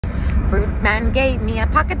Fruit man gave me a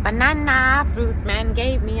pocket banana. Fruit man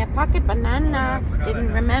gave me a pocket banana.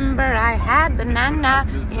 Didn't remember I had the nana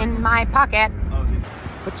in my pocket.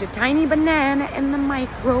 Put your tiny banana in the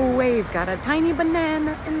microwave. Got a tiny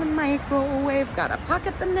banana in the microwave. Got a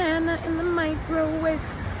pocket banana in the microwave.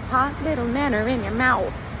 Hot little nanner in your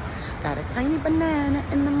mouth. Got a tiny banana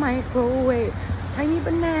in the microwave. Tiny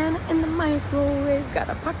banana in the microwave. Got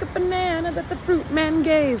a pocket banana that the fruit man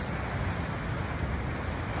gave.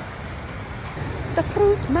 The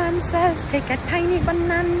fruit man says, take a tiny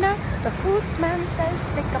banana. The fruit man says,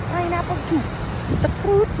 take a pineapple too. The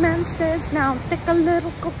fruit man says, now take a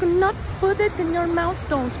little coconut, put it in your mouth,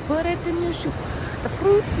 don't put it in your shoe. The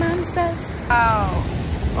fruit man says,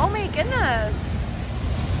 oh my goodness.